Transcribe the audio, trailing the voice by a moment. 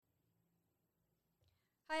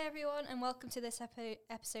Hi everyone and welcome to this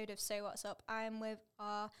episode of So What's Up. I'm with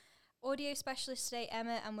our audio specialist today,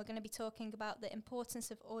 Emma, and we're going to be talking about the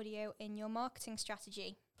importance of audio in your marketing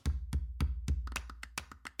strategy.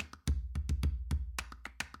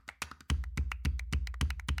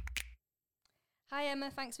 Hi Emma,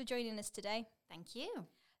 thanks for joining us today. Thank you.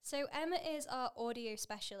 So Emma is our audio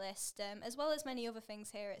specialist, as well as many other things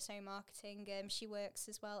here at So Marketing. She works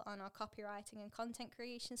as well on our copywriting and content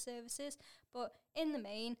creation services, but in the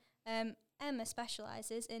main, Emma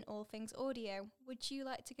specialises in all things audio. Would you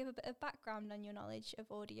like to give a bit of background on your knowledge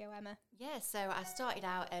of audio, Emma? Yeah, so I started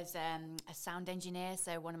out as a sound engineer.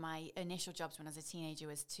 So one of my initial jobs when I was a teenager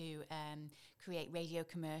was to create radio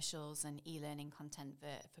commercials and e-learning content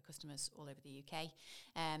for customers all over the UK.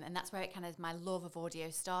 And that's where my love of audio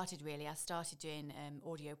started, really. I started doing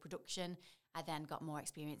audio production. I then got more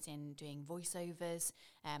experience in doing voiceovers.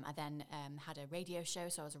 I then had a radio show,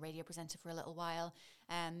 so I was a radio presenter for a little while.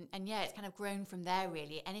 And yeah, it's kind of grown from there,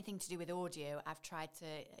 really. Anything to do with audio, I've tried to,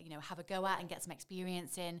 have a go at and get some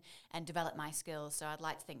experience in and develop my skills. So I'd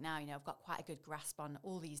like to think now, I've got quite a good grasp on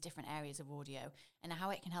all these different areas of audio and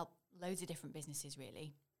how it can help loads of different businesses,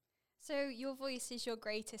 really. So your voice is your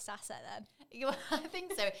greatest asset then? I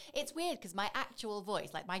think so. It's weird because my actual voice,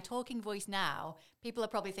 like my talking voice now, people are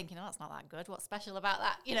probably thinking, oh, that's not that good. What's special about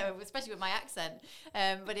that? Especially with my accent.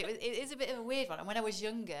 But it is a bit of a weird one. And when I was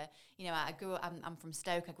younger, I'm from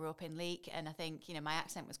Stoke. I grew up in Leek. And I think, my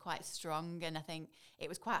accent was quite strong. And I think it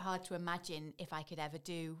was quite hard to imagine if I could ever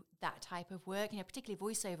do that type of work, particularly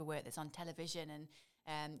voiceover work that's on television.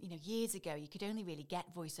 And years ago, you could only really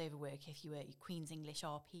get voiceover work if you were Queen's English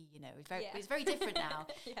RP. It's very different now.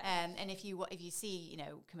 Yeah. And if you see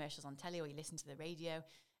commercials on telly or you listen to the radio,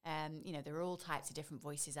 there are all types of different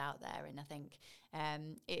voices out there. And I think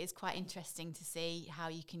it is quite interesting to see how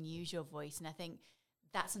you can use your voice. And I think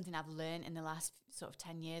that's something I've learned in the last sort of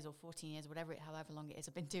 10 years or 14 years, however long it is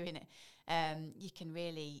I've been doing it. You can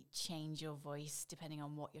really change your voice depending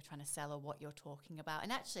on what you're trying to sell or what you're talking about.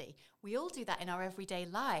 And actually, we all do that in our everyday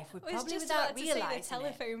life. We're probably without realising the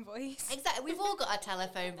telephone voice. Exactly. We've all got a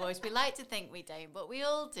telephone voice. We like to think we don't, but we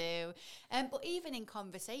all do. But even in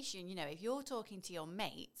conversation, if you're talking to your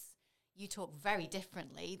mates, you talk very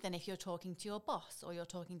differently than if you're talking to your boss or you're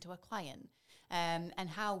talking to a client. And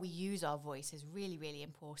how we use our voice is really, really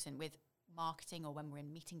important with marketing or when we're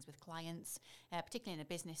in meetings with clients, particularly in a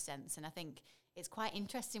business sense. And I think it's quite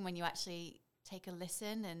interesting when you actually take a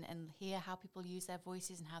listen and hear how people use their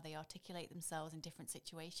voices and how they articulate themselves in different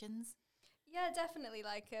situations. Yeah, definitely.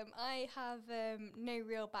 I have no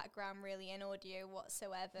real background really in audio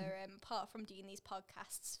whatsoever, apart from doing these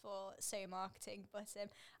podcasts for So Marketing. But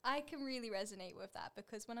I can really resonate with that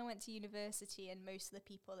because when I went to university and most of the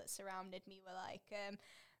people that surrounded me were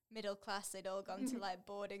middle class, they'd all gone to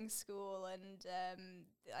boarding school and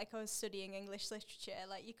I was studying English literature.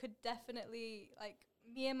 You could definitely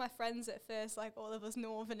me and my friends at first, all of us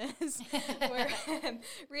Northerners, were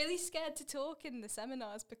really scared to talk in the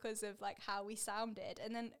seminars because of how we sounded.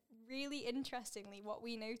 And then really interestingly, what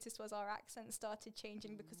we noticed was our accent started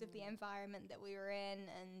changing because of the environment that we were in.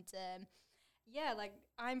 And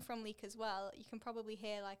I'm from Leek as well. You can probably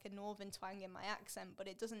hear a northern twang in my accent, but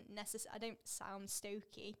it doesn't I don't sound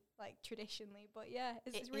Stokey traditionally. But yeah,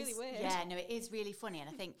 it's really weird. Yeah, no, it is really funny. And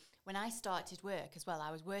I think when I started work as well,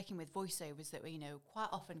 I was working with voiceovers that were, quite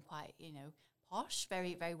often quite, posh,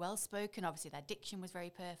 very, very well spoken. Obviously, their diction was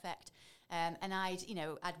very perfect. And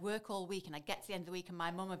I'd work all week and I'd get to the end of the week and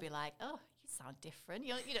my mum would be like, oh, you sound different.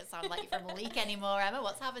 You don't sound like you're from Leek anymore, Emma.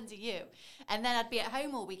 What's happened to you? And then I'd be at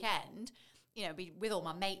home all weekend, be with all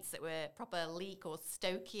my mates that were proper Leek or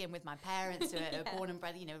Stokey and with my parents who are born and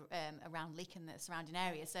bred, around Leek and the surrounding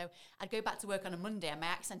area. So I'd go back to work on a Monday and my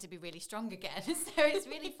accent would be really strong again. So it's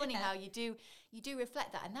really funny how you do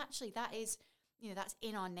reflect that. And actually that is, that's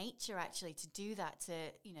in our nature actually to do that, to,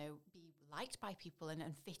 be liked by people and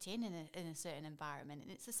fit in a certain environment.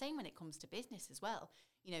 And it's the same when it comes to business as well.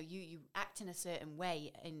 You act in a certain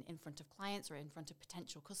way in front of clients or in front of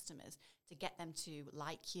potential customers to get them to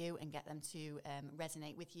like you and get them to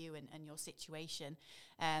resonate with you and your situation.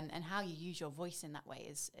 And how you use your voice in that way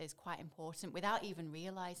is quite important. Without even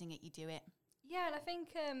realising it, you do it. Yeah, and I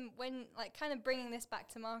think when kind of bringing this back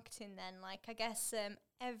to marketing then, I guess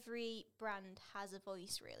every brand has a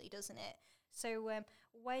voice really, doesn't it? So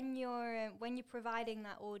when you're providing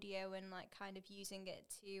that audio and kind of using it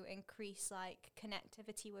to increase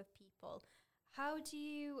connectivity with people, how do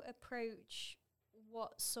you approach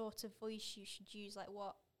what sort of voice you should use?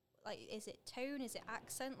 Is it tone? Is it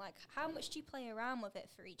accent? How much do you play around with it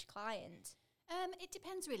for each client? It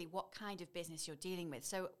depends really what kind of business you're dealing with.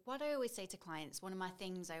 So what I always say to clients, one of my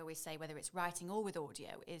things I always say, whether it's writing or with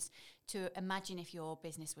audio, is to imagine if your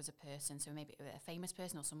business was a person, so maybe a famous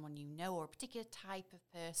person or someone you know, or a particular type of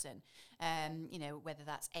person, whether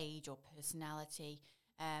that's age or personality.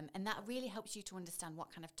 And that really helps you to understand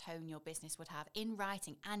what kind of tone your business would have in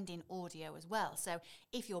writing and in audio as well. So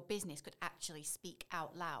if your business could actually speak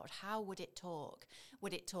out loud, how would it talk?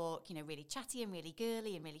 Would it talk, really chatty and really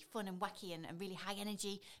girly and really fun and wacky and really high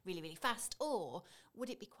energy, really, really fast? Or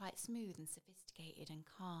would it be quite smooth and sophisticated and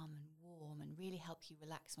calm and warm and really help you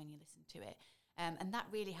relax when you listen to it? And that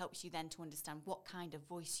really helps you then to understand what kind of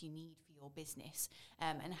voice you need for your business,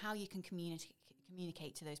 and how you can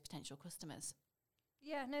communicate to those potential customers.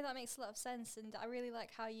 Yeah, no, that makes a lot of sense, and I really like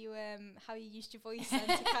how you used your voice then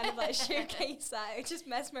to kind of like showcase that. It just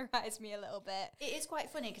mesmerised me a little bit. It is quite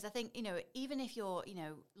funny because I think, even if you're,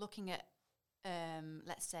 looking at,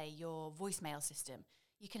 let's say, your voicemail system,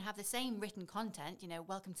 you can have the same written content,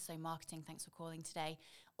 welcome to So Marketing, thanks for calling today.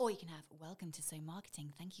 Or you can have, welcome to So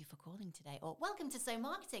Marketing, thank you for calling today. Or welcome to So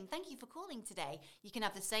Marketing, thank you for calling today. You can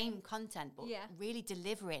have the same content, but really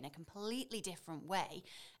deliver it in a completely different way.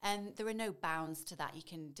 And there are no bounds to that. You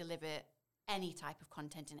can deliver any type of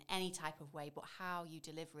content in any type of way, but how you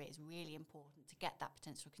deliver it is really important to get that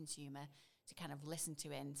potential consumer to kind of listen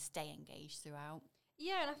to it and stay engaged throughout.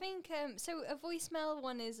 Yeah, and I think, so a voicemail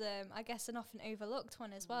one is, I guess, an often overlooked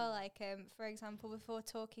one as well. Like, for example, before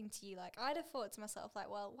talking to you, like, I'd have thought to myself, like,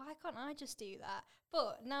 well, why can't I just do that?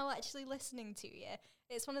 But now actually listening to you,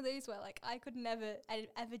 it's one of those where, like, I could never,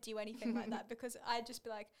 ever do anything like that, because I'd just be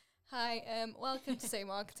like, hi, welcome to So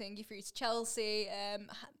Marketing, you're through to Chelsea.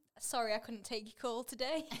 Sorry, I couldn't take your call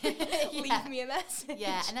today. Leave me a message.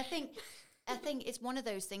 Yeah, and I think it's one of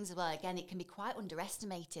those things as well. Again, it can be quite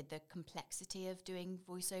underestimated, the complexity of doing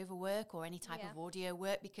voiceover work or any type of audio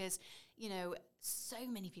work, because, so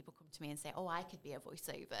many people come to me and say, oh, I could be a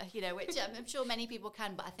voiceover, which I'm sure many people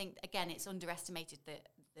can. But I think, again, it's underestimated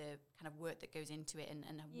the kind of work that goes into it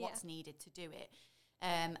and what's needed to do it.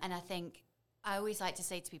 And I think I always like to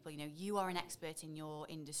say to people, you are an expert in your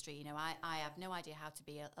industry. I have no idea how to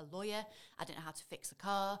be a lawyer. I don't know how to fix a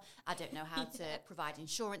car. I don't know how to provide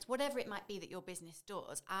insurance. Whatever it might be that your business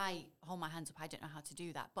does, I hold my hands up. I don't know how to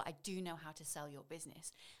do that, but I do know how to sell your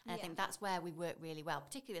business. And I think that's where we work really well,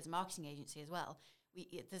 particularly as a marketing agency as well.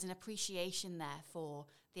 There's an appreciation there for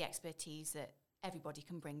the expertise that everybody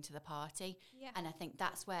can bring to the party. And I think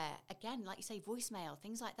that's where, again, like you say, voicemail,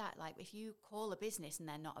 things like that, like if you call a business and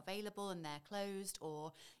they're not available and they're closed,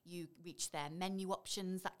 or you reach their menu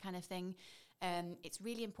options, that kind of thing, it's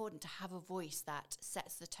really important to have a voice that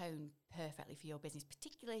sets the tone perfectly for your business,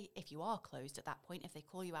 particularly if you are closed at that point. If they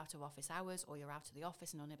call you out of office hours, or you're out of the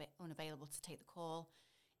office and unavailable to take the call,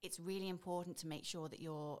 it's really important to make sure that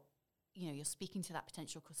you're speaking to that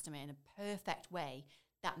potential customer in a perfect way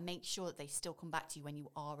that makes sure that they still come back to you when you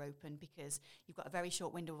are open, because you've got a very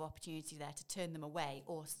short window of opportunity there to turn them away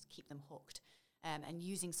or keep them hooked. And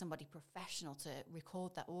using somebody professional to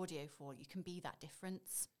record that audio for you can be that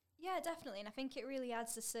difference. Yeah, definitely. And I think it really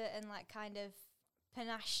adds a certain kind of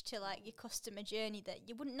panache to your customer journey that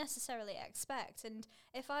you wouldn't necessarily expect. And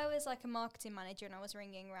if I was a marketing manager and I was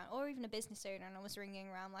ringing around, or even a business owner and I was ringing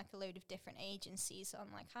around a load of different agencies, so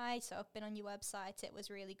I'm like, hi, so I've been on your website, it was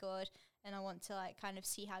really good, and I want to kind of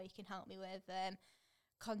see how you can help me with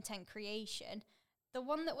content creation. The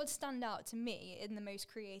one that would stand out to me in the most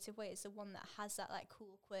creative way is the one that has that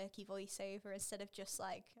cool, quirky voiceover, instead of just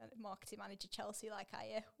marketing manager Chelsea,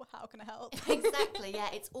 how can I help? Exactly, yeah.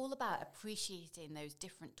 It's all about appreciating those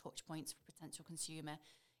different touch points for potential consumer.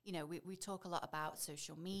 We talk a lot about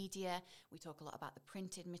social media, we talk a lot about the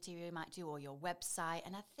printed material you might do, or your website,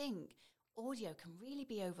 and I think audio can really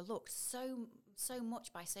be overlooked so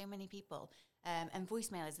much by so many people. And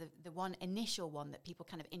voicemail is the one initial one that people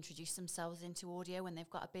kind of introduce themselves into audio when they've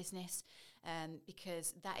got a business,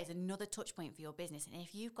 because that is another touch point for your business. And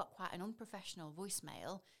if you've got quite an unprofessional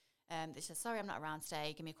voicemail that says, sorry, I'm not around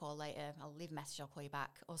today, give me a call later, I'll leave a message, I'll call you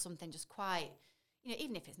back, or something just quite,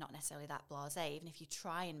 even if it's not necessarily that blasé, even if you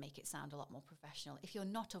try and make it sound a lot more professional, if you're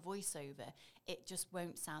not a voiceover, it just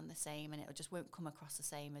won't sound the same, and it just won't come across the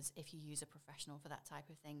same as if you use a professional for that type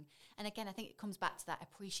of thing. And again, I think it comes back to that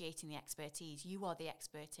appreciating the expertise. You are the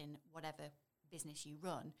expert in whatever business you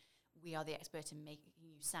run. We are the expert in making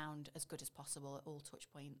you sound as good as possible at all touch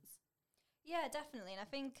points. Yeah, definitely. And I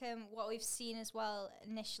think what we've seen as well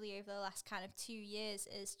initially over the last kind of 2 years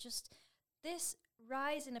is just this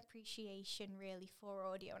rise in appreciation really for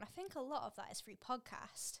audio, and I think a lot of that is through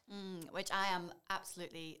podcast. Which I am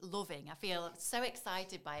absolutely loving. I feel so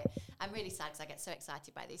excited by it. I'm really sad because I get so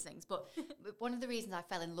excited by these things. But one of the reasons I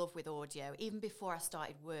fell in love with audio, even before I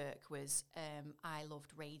started work, was I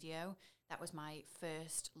loved radio. That was my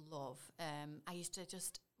first love. I used to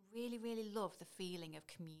just really, really love the feeling of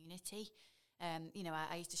community.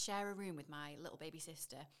 I used to share a room with my little baby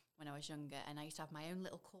sister when I was younger, and I used to have my own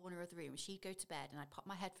little corner of the room. She'd go to bed and I'd pop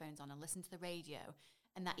my headphones on and listen to the radio.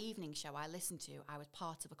 And that evening show I listened to, I was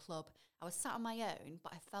part of a club. I was sat on my own,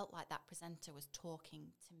 but I felt like that presenter was talking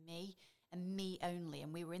to me and me only.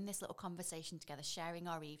 And we were in this little conversation together, sharing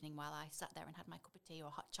our evening while I sat there and had my cup of tea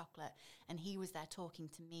or hot chocolate. And he was there talking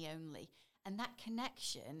to me only. And that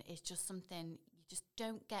connection is just something you just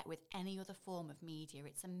don't get with any other form of media.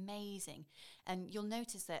 It's amazing. And you'll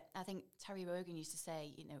notice that, I think Terry Wogan used to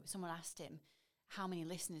say, someone asked him, how many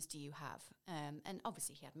listeners do you have? And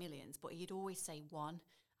obviously he had millions, but he'd always say one.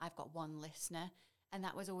 I've got one listener. And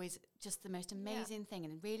that was always just the most amazing thing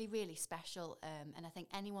and really, really special. And I think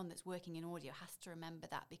anyone that's working in audio has to remember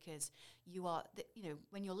that, because you are,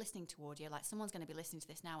 when you're listening to audio, like someone's going to be listening to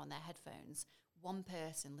this now on their headphones, one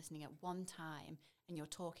person listening at one time, and you're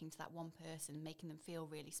talking to that one person, making them feel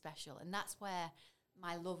really special. And that's where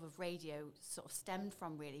my love of radio sort of stemmed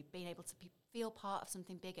from, really, being able to feel part of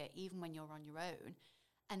something bigger, even when you're on your own.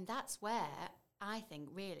 And that's where I think,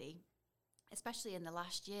 really, especially in the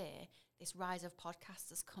last year, this rise of podcasts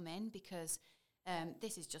has come in, because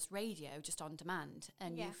this is just radio, just on demand.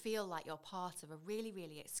 And you feel like you're part of a really,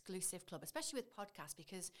 really exclusive club, especially with podcasts,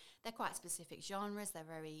 because they're quite specific genres. They're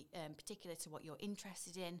very particular to what you're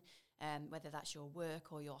interested in, whether that's your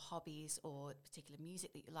work or your hobbies or particular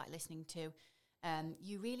music that you like listening to.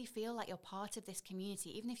 You really feel like you're part of this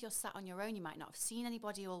community. Even if you're sat on your own, you might not have seen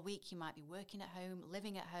anybody all week. You might be working at home,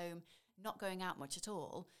 living at home, not going out much at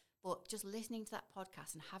all. But just listening to that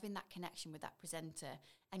podcast and having that connection with that presenter,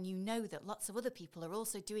 and you know that lots of other people are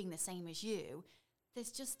also doing the same as you,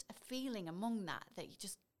 there's just a feeling among that you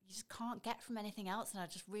just can't get from anything else. And I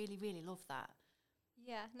just really, really love that.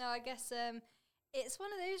 Yeah, no, I guess it's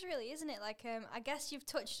one of those, really, isn't it? Like, I guess you've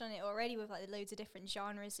touched on it already with like loads of different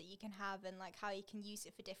genres that you can have and like how you can use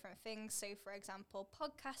it for different things. So, for example,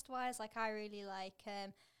 podcast-wise, like I really like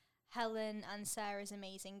Helen and Sarah's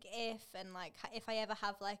Amazing If, and like if I ever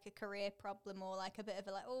have like a career problem or like a bit of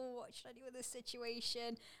a like, oh, what should I do with this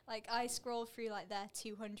situation? Like I scroll through like their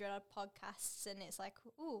 200 odd podcasts, and it's like,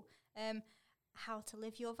 ooh, how to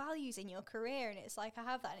live your values in your career, and it's like I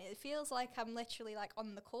have that, and it feels like I'm literally like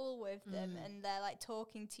on the call with them, and they're like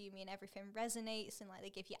talking to me, and everything resonates, and like they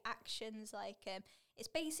give you actions, like it's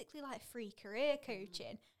basically like free career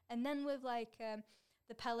coaching. And then with like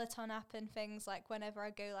the Peloton app and things, like whenever I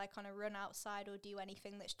go like on a run outside or do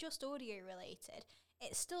anything that's just audio related,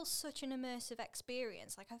 it's still such an immersive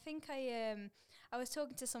experience. Like I think I was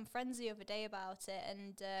talking to some friends the other day about it,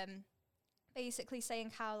 and basically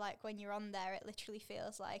saying how like when you're on there, it literally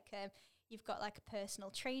feels like you've got like a personal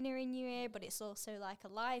trainer in your ear, but it's also like a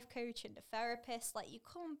life coach and a therapist. Like you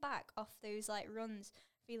come back off those like runs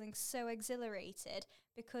feeling so exhilarated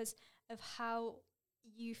because of how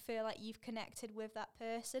you feel like you've connected with that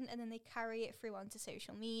person, and then they carry it through onto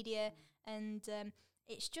social media, and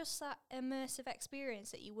it's just that immersive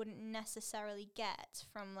experience that you wouldn't necessarily get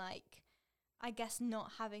from like, I guess,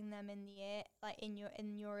 not having them in the ear, like in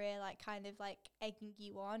your ear, like kind of like egging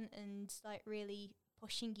you on and like really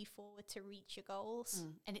pushing you forward to reach your goals.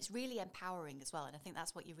 And it's really empowering as well, and I think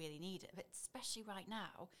that's what you really need, but especially right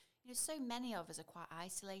now. So many of us are quite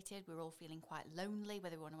isolated. We're all feeling quite lonely,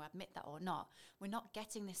 whether we want to admit that or not. We're not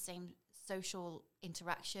getting the same social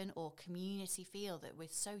interaction or community feel that we're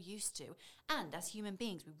so used to. And as human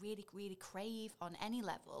beings, we really, really crave on any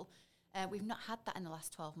level. We've not had that in the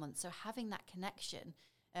last 12 months. So having that connection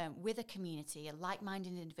with a community and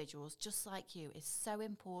like-minded individuals just like you is so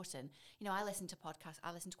important. I listen to podcasts.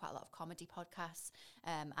 I listen to quite a lot of comedy podcasts,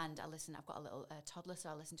 and I've got a little toddler, so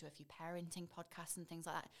I listen to a few parenting podcasts and things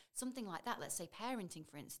like that. Something like that, let's say parenting,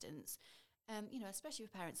 for instance, especially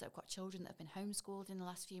with parents that have got children that have been homeschooled in the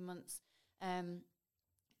last few months,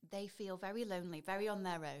 they feel very lonely, very on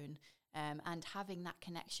their own. And having that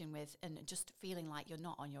connection with, and just feeling like you're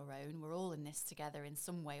not on your own. We're all in this together in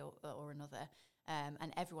some way or another.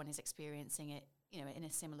 And everyone is experiencing it, in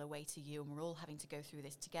a similar way to you, and we're all having to go through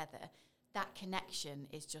this together. That connection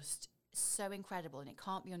is just so incredible, and it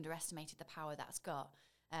can't be underestimated, the power that's got,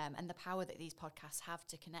 and the power that these podcasts have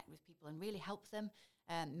to connect with people and really help them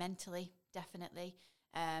mentally, definitely.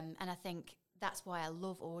 And I think that's why I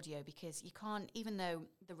love audio, because you can't, even though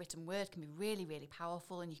the written word can be really, really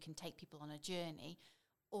powerful and you can take people on a journey,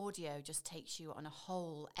 audio just takes you on a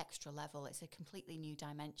whole extra level. It's a completely new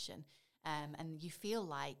dimension. And you feel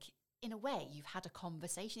like, in a way, you've had a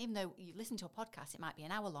conversation. Even though you listen to a podcast, it might be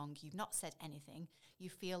an hour long, you've not said anything. You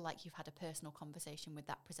feel like you've had a personal conversation with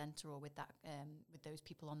that presenter or with that with those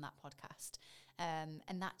people on that podcast.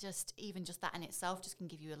 And that just, even just that in itself, just can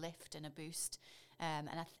give you a lift and a boost. And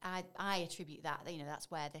I attribute that, that's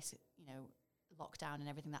where this, lockdown and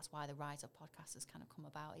everything, that's why the rise of podcasts has kind of come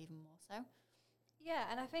about even more so. Yeah,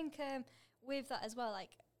 and I think with that as well, like,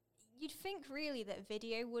 you'd think really that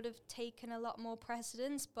video would have taken a lot more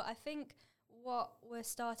precedence, but I think what we're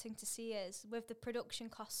starting to see is with the production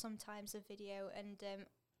costs sometimes of video, and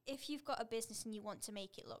if you've got a business and you want to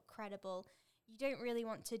make it look credible, you don't really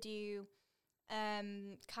want to do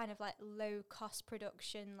kind of like low cost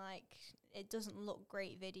production, like it doesn't look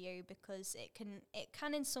great video, because it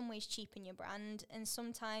can in some ways cheapen your brand, and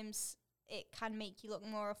sometimes it can make you look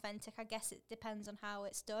more authentic. I guess it depends on how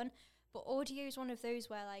it's done. But audio is one of those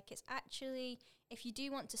where, like, it's actually, if you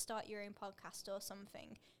do want to start your own podcast or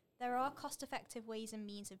something, there are cost-effective ways and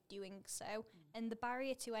means of doing so. And the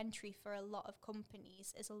barrier to entry for a lot of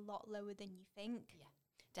companies is a lot lower than you think. Yeah,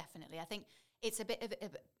 definitely. I think it's a bit of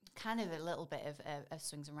a little bit of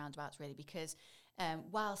swings and roundabouts, really, because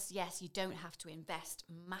whilst, yes, you don't have to invest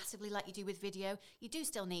massively like you do with video, you do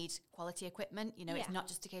still need quality equipment. It's not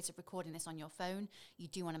just a case of recording this on your phone. You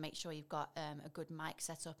do want to make sure you've got a good mic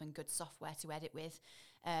set up and good software to edit with.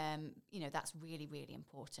 That's really, really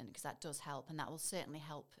important, because that does help, and that will certainly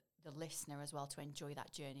help the listener as well to enjoy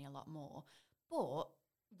that journey a lot more. But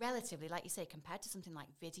relatively, like you say, compared to something like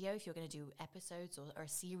video, if you're going to do episodes or a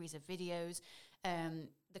series of videos,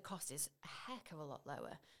 the cost is a heck of a lot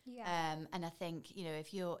lower. Yeah. And I think,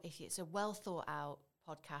 if it's a well thought out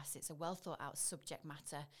podcast, it's a well thought out subject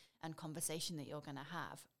matter and conversation that you're going to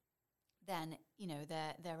have, then,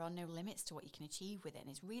 there are no limits to what you can achieve with it. And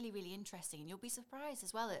it's really, really interesting. And you'll be surprised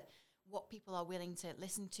as well at what people are willing to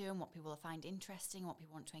listen to and what people find interesting, what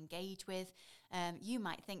people want to engage with. You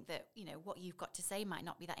might think that, what you've got to say might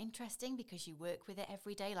not be that interesting because you work with it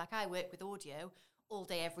every day. Like, I work with audio all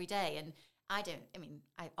day, every day. And I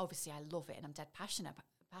obviously love it and I'm dead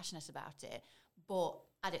passionate about it, but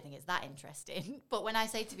I don't think it's that interesting. But when I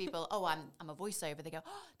say to people, oh, I'm a voiceover, they go,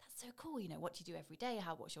 oh, that's so cool. What do you do every day?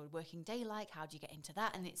 What's your working day like? How do you get into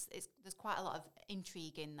that? And there's quite a lot of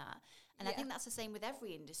intrigue in that. And I think that's the same with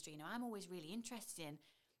every industry. I'm always really interested in,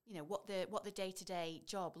 what the day-to-day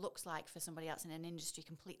job looks like for somebody else in an industry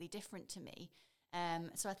completely different to me.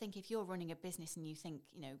 So I think if you're running a business and you think,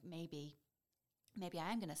 maybe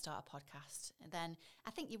I am going to start a podcast, and then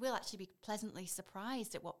I think you will actually be pleasantly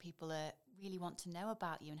surprised at what people really want to know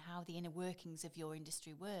about you and how the inner workings of your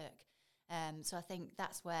industry work. So I think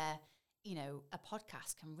that's where, a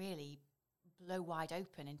podcast can really blow wide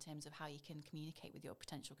open in terms of how you can communicate with your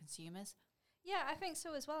potential consumers. Yeah, I think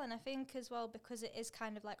so as well. And I think as well, because it is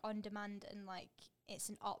kind of like on demand and like it's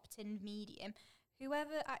an opt-in medium,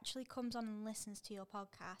 whoever actually comes on and listens to your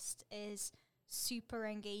podcast is super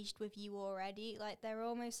engaged with you already. Like they're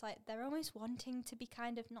almost wanting to be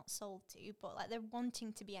kind of not sold to, but like they're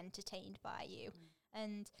wanting to be entertained by you.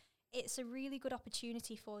 And it's a really good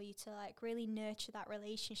opportunity for you to like really nurture that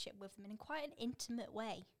relationship with them in quite an intimate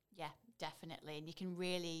way. Yeah, definitely. And you can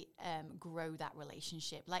really grow that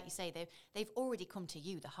relationship. Like you say, they've already come to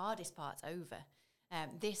you. The hardest part's over.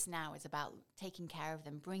 This now is about taking care of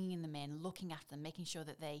them, bringing them in, looking after them, making sure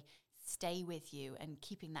that they stay with you and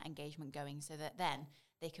keeping that engagement going so that then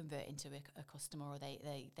they convert into a customer or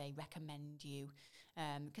they recommend you.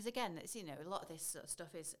 Because again, it's, a lot of this sort of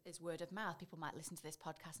stuff is word of mouth. People might listen to this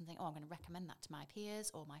podcast and think, oh, I'm going to recommend that to my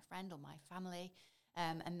peers or my friend or my family.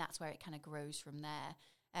 And that's where it kind of grows from there.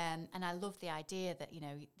 And I love the idea that,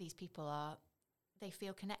 these people they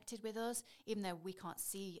feel connected with us, even though we can't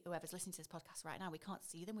see whoever's listening to this podcast right now. We can't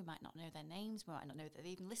see them. We might not know their names. We might not know that they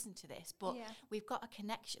even listened to this. But we've got a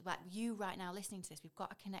connection. Like you right now listening to this, we've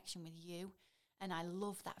got a connection with you. And I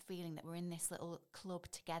love that feeling that we're in this little club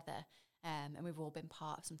together and we've all been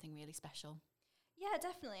part of something really special. Yeah,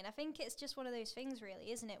 definitely. And I think it's just one of those things,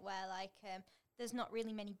 really, isn't it, where like there's not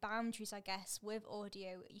really many boundaries, I guess, with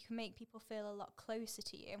audio. You can make people feel a lot closer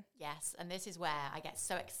to you. Yes, and this is where I get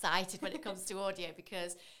so excited when it comes to audio,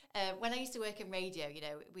 because when I used to work in radio,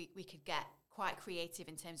 we could get quite creative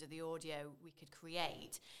in terms of the audio we could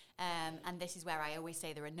create. And this is where I always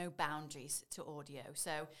say there are no boundaries to audio.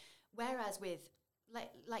 So whereas with,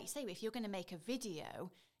 like you say, if you're going to make a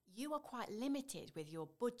video, you are quite limited with your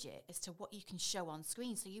budget as to what you can show on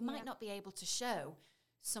screen. So you might not be able to show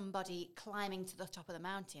somebody climbing to the top of the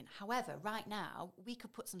mountain. However, right now, we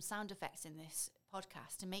could put some sound effects in this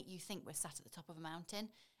podcast to make you think we're sat at the top of a mountain.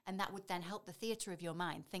 And that would then help the theatre of your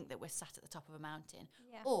mind think that we're sat at the top of a mountain.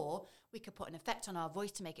 Yeah. Or we could put an effect on our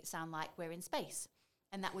voice to make it sound like we're in space.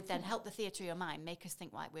 And that would then help the theatre of your mind make us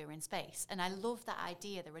think like we're in space. And I love that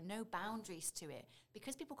idea. There are no boundaries to it.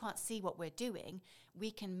 Because people can't see what we're doing,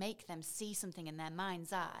 we can make them see something in their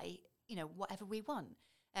mind's eye, whatever we want.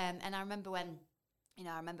 And I remember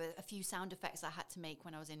I remember a few sound effects I had to make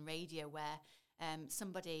when I was in radio where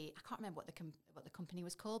somebody, I can't remember what the company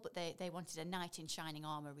was called, but they wanted a knight in shining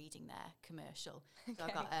armour reading their commercial. Okay. So I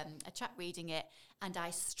got a chap reading it, and I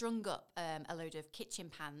strung up a load of kitchen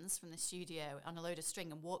pans from the studio on a load of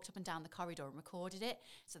string and walked up and down the corridor and recorded it.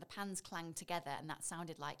 So the pans clanged together, and that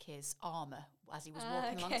sounded like his armour as he was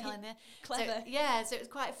walking along telling me. Clever. So it was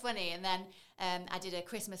quite funny. And then I did a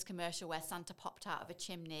Christmas commercial where Santa popped out of a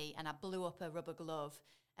chimney and I blew up a rubber glove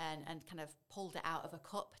and kind of pulled it out of a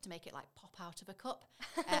cup to make it like pop out of a cup.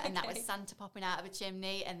 And that was Santa popping out of a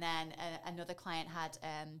chimney. And then another client had,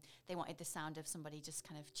 they wanted the sound of somebody just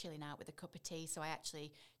kind of chilling out with a cup of tea. So I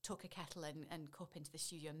actually took a kettle and cup into the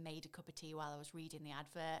studio and made a cup of tea while I was reading the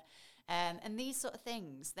advert. And these sort of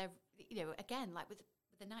things, they're, again, like with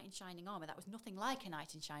the knight in shining armour, that was nothing like a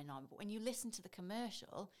knight in shining armour. But when you listen to the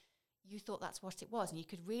commercial, you thought that's what it was, and you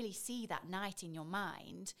could really see that knight in your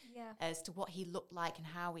mind as to what he looked like and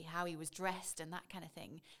how he was dressed and that kind of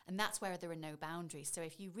thing. And that's where there are no boundaries. So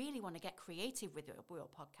if you really want to get creative with your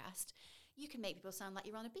podcast, you can make people sound like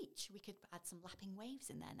you're on a beach. We could add some lapping waves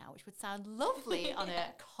in there now, which would sound lovely on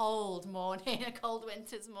a cold morning, a cold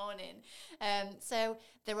winter's morning. So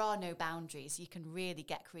there are no boundaries. You can really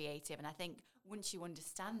get creative. And I think once you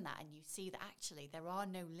understand that and you see that actually there are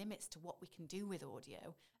no limits to what we can do with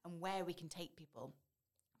audio and where we can take people,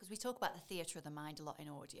 because we talk about the theatre of the mind a lot in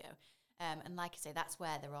audio. And like I say, that's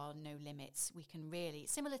where there are no limits. We can really,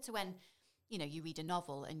 similar to when, you read a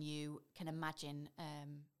novel and you can imagine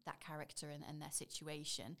that character and their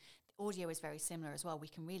situation. Audio is very similar as well. We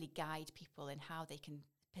can really guide people in how they can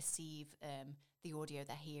perceive the audio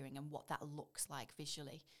they're hearing and what that looks like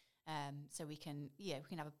visually. So we can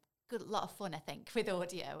have a lot of fun, I think, with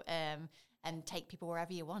audio and take people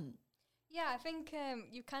wherever you want. Yeah, I think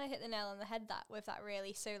you kind of hit the nail on the head with that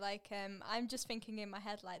really. So I'm just thinking in my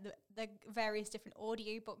head like the various different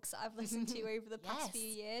audiobooks that I've listened to over the past few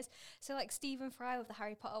years. So like Stephen Fry with the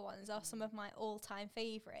Harry Potter ones are some of my all-time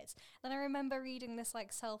favourites. Then I remember reading this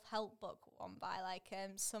like self-help book one by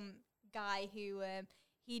some guy who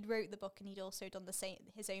he'd wrote the book and he'd also done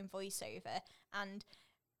his own voiceover, and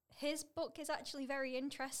his book is actually very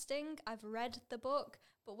interesting. I've read the book,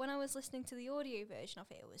 but when I was listening to the audio version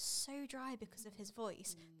of it, it was so dry because of his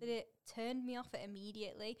voice that it turned me off it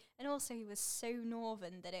immediately. And also he was so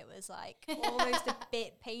northern that it was like almost a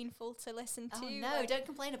bit painful to listen to. Oh no, don't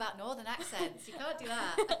complain about northern accents. You can't do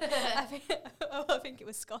that. I think it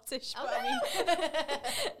was Scottish, but I mean,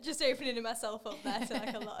 just opening myself up there to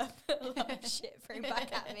like a lot of shit thrown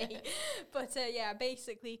back at me. But I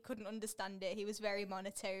basically couldn't understand it. He was very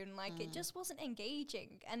monotone, it just wasn't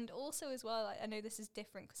engaging. And also as well, I know this is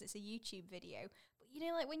different because it's a YouTube video,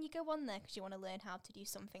 but when you go on there because you want to learn how to do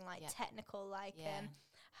something technical,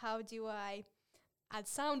 how do I add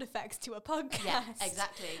sound effects to a podcast? Yeah,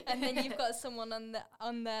 exactly. And then you've got someone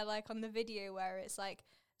on there like on the video where it's like,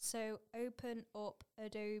 so open up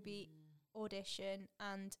Adobe Audition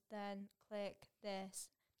and then click this,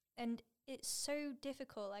 and it's so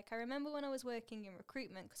difficult. Like I remember when I was working in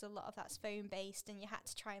recruitment, because a lot of that's phone based and you had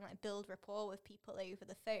to try and build rapport with people over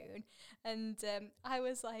the phone, and I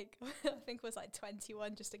was like I think I was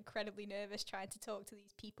 21, just incredibly nervous trying to talk to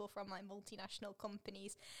these people from multinational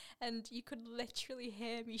companies, and you could literally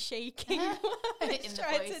hear me shaking while I was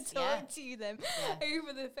trying to talk to them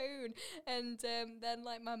over the phone. And then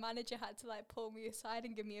my manager had to pull me aside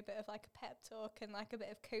and give me a bit of a pep talk and a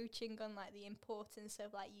bit of coaching on the importance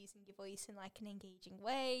of using your voice in an engaging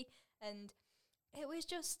way, and it was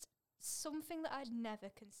just something that I'd never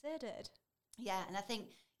considered. Yeah, and I think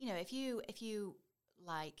if you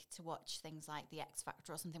like to watch things like The X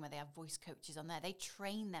Factor or something where they have voice coaches on there, they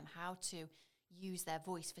train them how to use their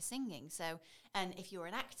voice for singing. So, and if you're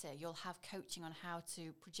an actor, you'll have coaching on how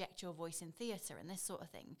to project your voice in theatre and this sort of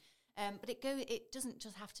thing. But it doesn't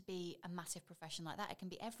just have to be a massive profession like that. It can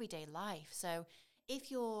be everyday life. So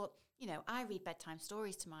if you're I read bedtime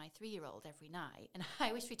stories to my 3-year-old every night, and I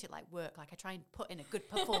always treat it like work. I try and put in a good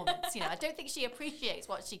performance. I don't think she appreciates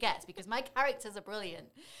what she gets because my characters are brilliant.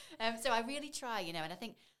 So I really try, and I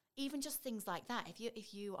think even just things like that,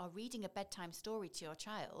 if you are reading a bedtime story to your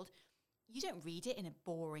child, you don't read it in a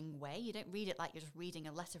boring way. You don't read it like you're just reading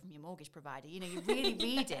a letter from your mortgage provider. You really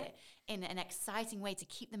read it in an exciting way to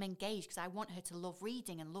keep them engaged, because I want her to love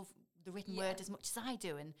reading and love the written word as much as I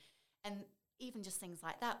do. And even just things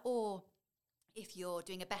like that. Or if you're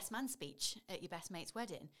doing a best man speech at your best mate's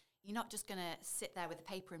wedding, you're not just going to sit there with a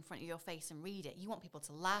paper in front of your face and read it. You want people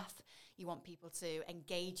to laugh. You want people to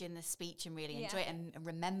engage in the speech and really enjoy it and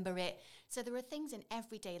remember it. So there are things in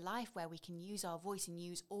everyday life where we can use our voice and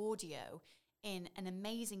use audio in an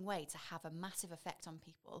amazing way to have a massive effect on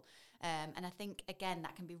people. And I think, again,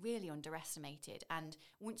 that can be really underestimated. And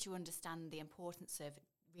once you understand the importance of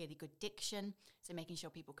really good diction, so making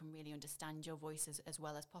sure people can really understand your voice as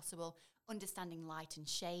well as possible, understanding light and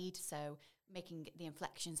shade, so making the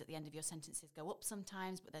inflections at the end of your sentences go up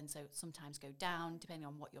sometimes, but then so sometimes go down, depending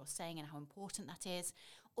on what you're saying and how important that is.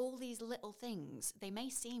 All these little things, they may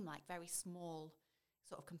seem like very small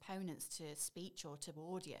sort of components to speech or to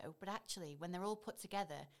audio, but actually when they're all put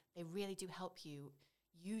together, they really do help you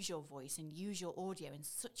use your voice and use your audio in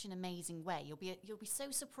such an amazing way. You'll be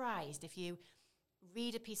so surprised if you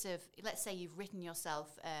read a piece of, let's say you've written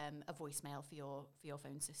yourself a voicemail for your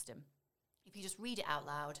phone system. If you just read it out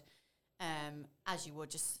loud, as you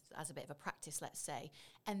would just as a bit of a practice, let's say,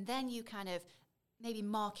 and then you kind of maybe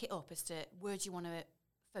mark it up as to words you want to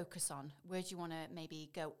focus on, words you want to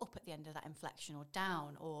maybe go up at the end of that inflection or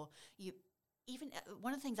down, or you even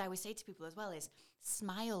one of the things I always say to people as well is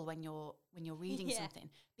smile when you're reading something,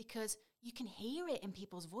 because you can hear it in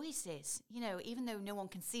people's voices. You know, even though no one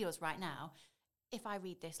can see us right now, if I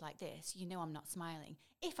read this like this, you know I'm not smiling.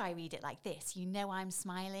 If I read it like this, you know I'm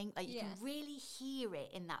smiling. Like you can really hear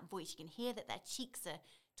it in that voice. You can hear that their cheeks are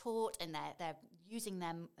taut and they're using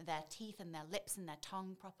their teeth and their lips and their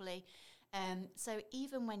tongue properly. So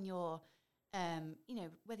even when you're,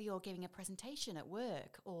 whether you're giving a presentation at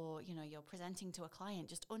work or, you're presenting to a client,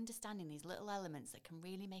 just understanding these little elements that can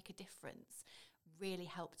really make a difference really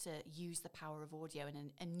help to use the power of audio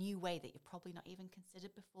in a new way that you've probably not even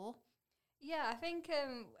considered before. Yeah, I think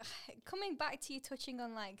coming back to you touching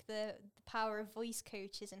on like the power of voice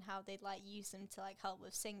coaches and how they'd like use them to like help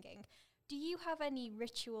with singing, do you have any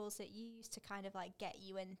rituals that you use to kind of like get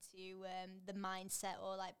you into the mindset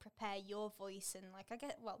or like prepare your voice and like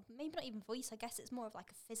maybe not even voice, I guess it's more of like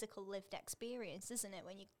a physical lived experience, isn't it,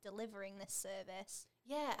 when you're delivering this service?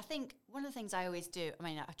 Yeah, I think one of the things I always do,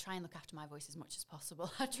 I try and look after my voice as much as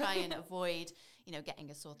possible. I try and avoid, getting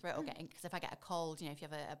a sore throat or because if I get a cold, if you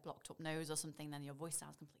have a blocked up nose or something, then your voice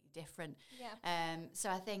sounds completely different. Yeah. So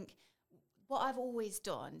I think what I've always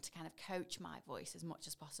done to kind of coach my voice as much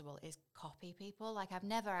as possible is copy people. Like I've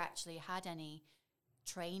never actually had any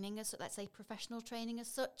training let's say professional training as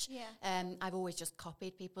such. Yeah. I've always just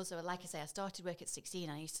copied people. So like I say, I started work at 16.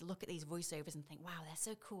 I used to look at these voiceovers and think, wow, they're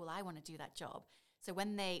so cool. I want to do that job. So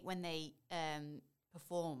when they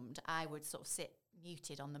performed, I would sort of sit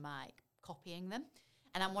muted on the mic, copying them.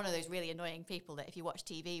 And I'm one of those really annoying people that if you watch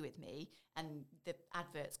TV with me and the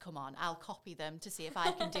adverts come on, I'll copy them to see if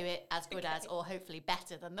I can do it as good as, or hopefully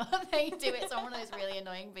better than they do it. So I'm one of those really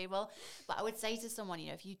annoying people. But I would say to someone,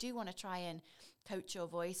 if you do want to try and coach your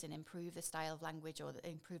voice and improve the style of language or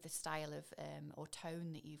improve the style of or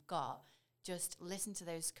tone that you've got, just listen to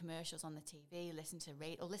those commercials on the TV, listen to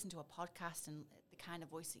radio, or listen to a podcast and the kind of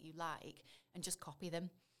voice that you like, and just copy them.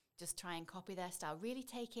 Just try and copy their style. Really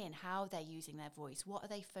take in how they're using their voice. What are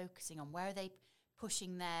they focusing on? Where are they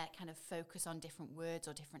pushing their kind of focus on different words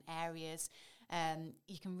or different areas?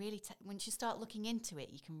 You can really, once you start looking into it,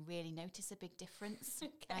 you can really notice a big difference,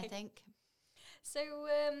 I think. So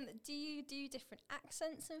do you do different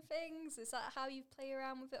accents and things? Is that how you play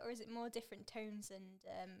around with it? Or is it more different tones and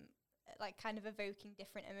like kind of evoking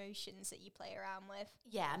different emotions that you play around with?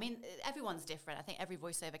 Yeah, everyone's different. I think every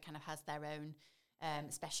voiceover kind of has their own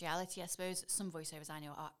speciality, I suppose. Some voiceovers I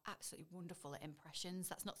know are absolutely wonderful at impressions.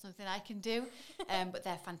 That's not something I can do, but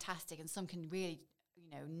they're fantastic, and some can really,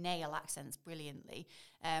 nail accents brilliantly.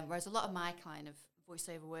 Whereas a lot of my kind of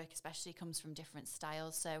voiceover work especially comes from different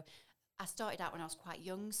styles. So I started out when I was quite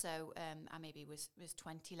young, so I maybe was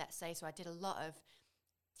 20, let's say, so I did a lot of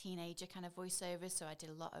teenager kind of voiceovers. So I did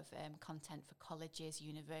a lot of content for colleges,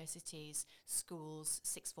 universities, schools,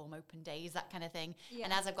 sixth form open days, that kind of thing. Yeah.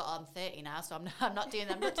 And as I've got on 30 now, so I'm not doing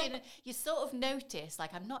you sort of notice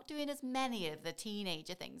like I'm not doing as many of the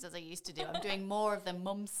teenager things as I used to do. I'm doing more of the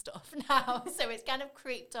mum stuff now. So it's kind of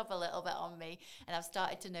creeped up a little bit on me, and I've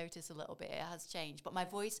started to notice a little bit it has changed. But my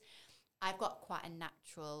voice, I've got quite a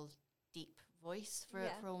natural deep voice for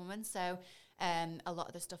a woman. So a lot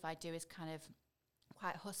of the stuff I do is kind of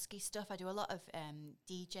quite husky stuff. I do a lot of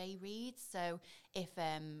DJ reads. So if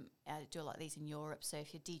I do a lot of these in Europe. So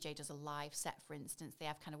if your DJ does a live set, for instance, they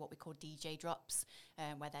have kind of what we call DJ drops,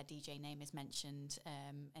 where their DJ name is mentioned,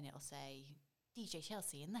 and it'll say DJ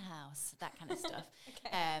Chelsea in the house, that kind of stuff.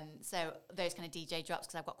 Okay. So those kind of DJ drops,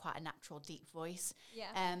 because I've got quite a natural deep voice. Yeah.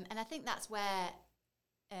 And I think that's where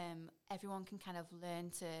everyone can kind of learn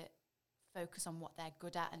to focus on what they're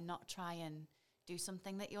good at and not try and do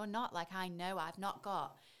something that you're not. Like, I know I've not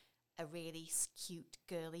got a really cute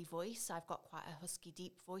girly voice. I've got quite a husky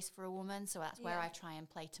deep voice for a woman, so that's where I try and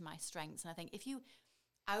play to my strengths. And I think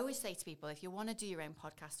I always say to people, if you want to do your own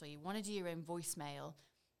podcast or you want to do your own voicemail,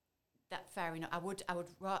 that fair enough.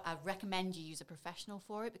 I'd recommend you use a professional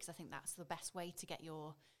for it, because I think that's the best way to get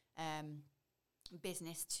your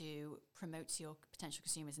business to promote to your potential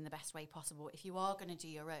consumers in the best way possible. If you are going to do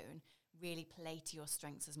your own, really play to your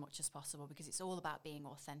strengths as much as possible, because it's all about being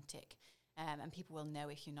authentic, and people will know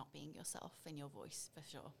if you're not being yourself in your voice, for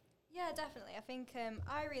sure. Yeah, definitely. I think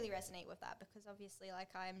I really resonate with that, because obviously, like,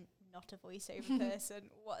 I'm not a voiceover person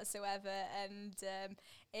whatsoever, and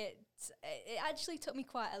it actually took me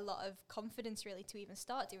quite a lot of confidence, really, to even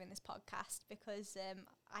start doing this podcast, because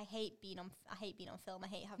I hate being on film. I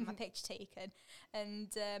hate having my picture taken,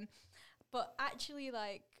 and but actually,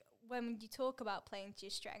 like, when you talk about playing to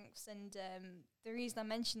your strengths, and the reason I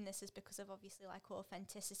mention this is because of obviously, like,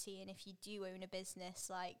 authenticity, and if you do own a business,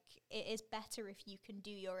 like, it is better if you can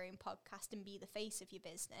do your own podcast and be the face of your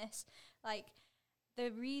business. Like,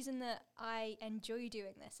 the reason that I enjoy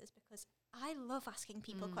doing this is because I love asking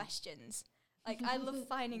people questions. Like, I love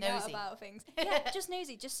finding out about things. Yeah, just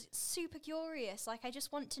nosy, just super curious. Like, I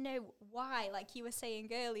just want to know why, like you were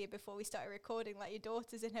saying earlier before we started recording, like, your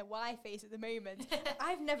daughter's in her why phase at the moment.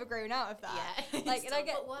 I've never grown out of that. Yeah. Like, and I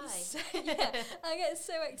get why? I get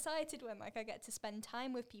so excited when, like, I get to spend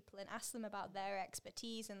time with people and ask them about their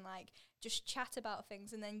expertise, and, like, just chat about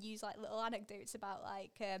things, and then use, like, little anecdotes about,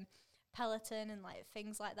 like, Peloton and, like,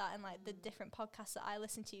 things like that, and, like, the different podcasts that I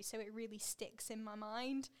listen to, so it really sticks in my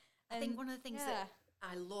mind. I think one of the things that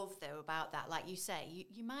I love, though, about that, like you say,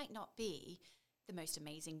 you might not be the most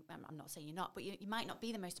amazing, I'm not saying you're not, but you might not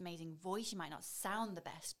be the most amazing voice, you might not sound the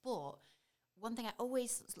best, but one thing I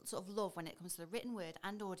always sort of love when it comes to the written word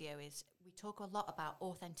and audio is we talk a lot about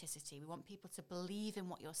authenticity. We want people to believe in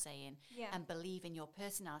what you're saying and believe in your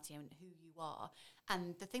personality and who you are.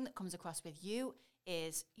 And the thing that comes across with you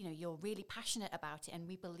is, you know, you're really passionate about it, and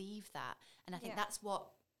we believe that. And I think that's what,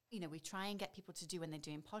 you know, we try and get people to do when they're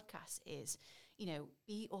doing podcasts is, you know,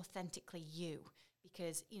 be authentically you.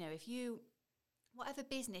 Because, you know, whatever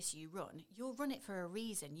business you run, you'll run it for a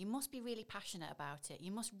reason. You must be really passionate about it.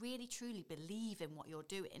 You must really, truly believe in what you're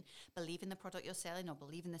doing, believe in the product you're selling, or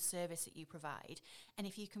believe in the service that you provide. And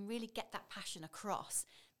if you can really get that passion across,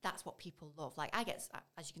 that's what people love. Like, I get,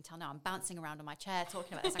 as you can tell now, I'm bouncing around on my chair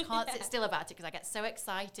talking about this. I can't sit still about it because I get so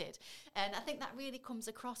excited. And I think that really comes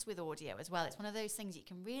across with audio as well. It's one of those things you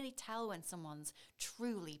can really tell when someone's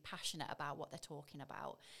truly passionate about what they're talking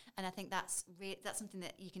about. And I think that's something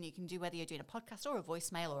that you can do, whether you're doing a podcast or a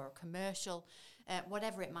voicemail or a commercial,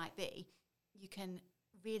 whatever it might be. You can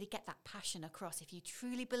really get that passion across. If you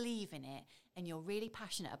truly believe in it and you're really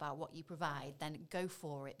passionate about what you provide, then go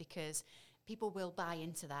for it, because people will buy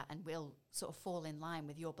into that and will sort of fall in line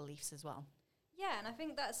with your beliefs as well. Yeah, and I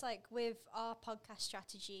think that's, like, with our podcast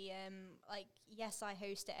strategy, like, yes, I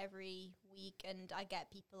host it every week and I get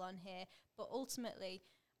people on here, but ultimately,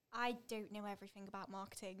 I don't know everything about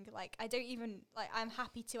marketing. Like, I don't even, like, I'm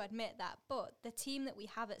happy to admit that, but the team that we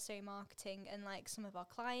have at So Marketing, and, like, some of our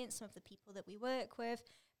clients, some of the people that we work with,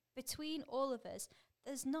 between all of us,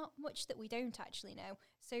 there's not much that we don't actually know.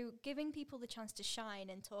 So giving people the chance to shine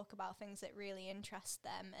and talk about things that really interest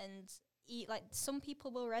them, and like, some people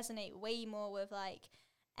will resonate way more with, like,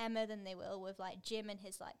 Emma than they will with, like, Jim and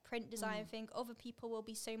his, like, print design thing. Other people will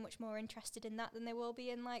be so much more interested in that than they will be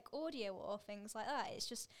in, like, audio or things like that. It's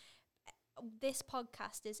just, this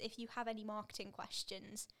podcast is, if you have any marketing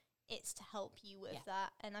questions, it's to help you with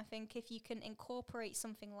that. And I think if you can incorporate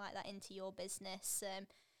something like that into your business,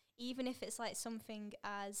 even if it's, like, something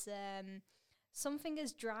as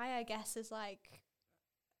dry, I guess, as, like,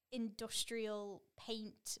 industrial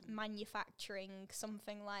paint manufacturing,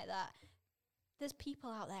 something like that, there's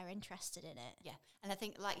people out there interested in it. Yeah, and I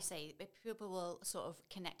think, like you say, people will sort of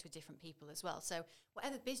connect with different people as well. So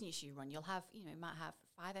whatever business you run, you'll have, you know, you might have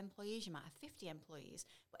 5 employees, you might have 50 employees,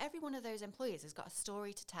 but every one of those employees has got a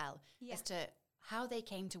story to tell as to how they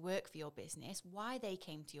came to work for your business, why they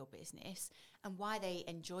came to your business, and why they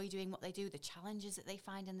enjoy doing what they do, the challenges that they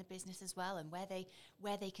find in the business as well, and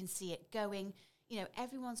where they can see it going. You know,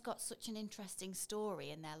 everyone's got such an interesting story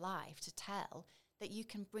in their life to tell that you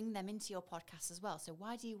can bring them into your podcast as well. So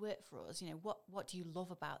why do you work for us? You know, what do you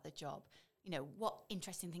love about the job? You know, what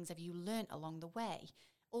interesting things have you learnt along the way?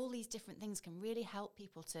 all these different things can really help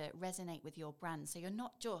people to resonate with your brand. So you're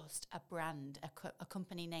not just a brand, a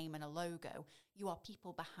company name and a logo. You are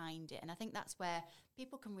people behind it. And I think that's where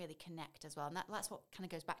people can really connect as well. And that's what kind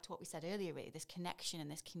of goes back to what we said earlier, really, this connection and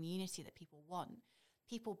this community that people want.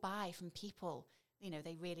 People buy from people,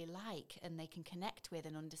 they really like and they can connect with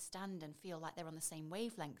and understand and feel like they're on the same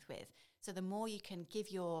wavelength with. So the more you can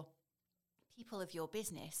give your people of your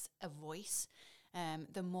business a voice,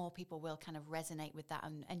 the more people will kind of resonate with that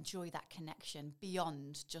and enjoy that connection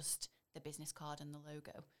beyond just the business card and the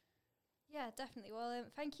logo. Yeah, definitely. Well,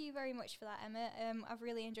 thank you very much for that, Emma. I've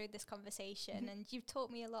really enjoyed this conversation, and you've taught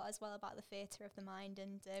me a lot as well about the theatre of the mind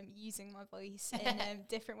and using my voice in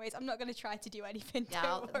different ways. I'm not going to try to do anything.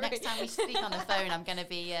 Yeah, next time we speak on the phone, I'm going to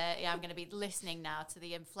be listening now to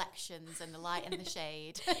the inflections and the light and the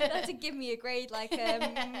shade. You have to give me a grade, like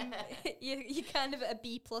you're kind of at a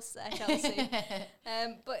B+ there, Chelsea.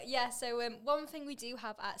 But yeah, so one thing we do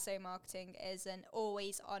have at So Marketing is an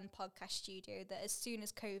always-on podcast studio that as soon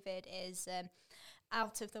as COVID is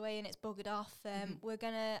out of the way and it's buggered off, we're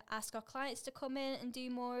going to ask our clients to come in and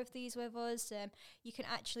do more of these with us. You can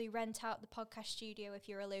actually rent out the podcast studio if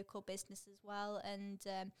you're a local business as well, and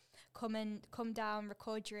come down,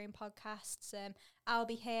 record your own podcasts. I'll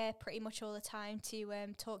be here pretty much all the time to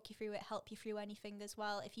talk you through it, help you through anything as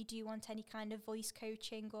well. If you do want any kind of voice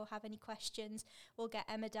coaching or have any questions, we'll get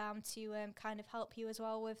Emma down to kind of help you as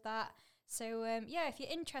well with that. So if you're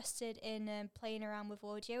interested in playing around with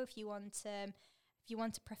audio, if you want a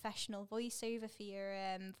professional voiceover for your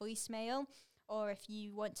voicemail, or if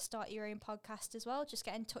you want to start your own podcast as well, just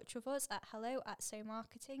get in touch with us at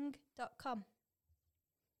hello@somarketing.com.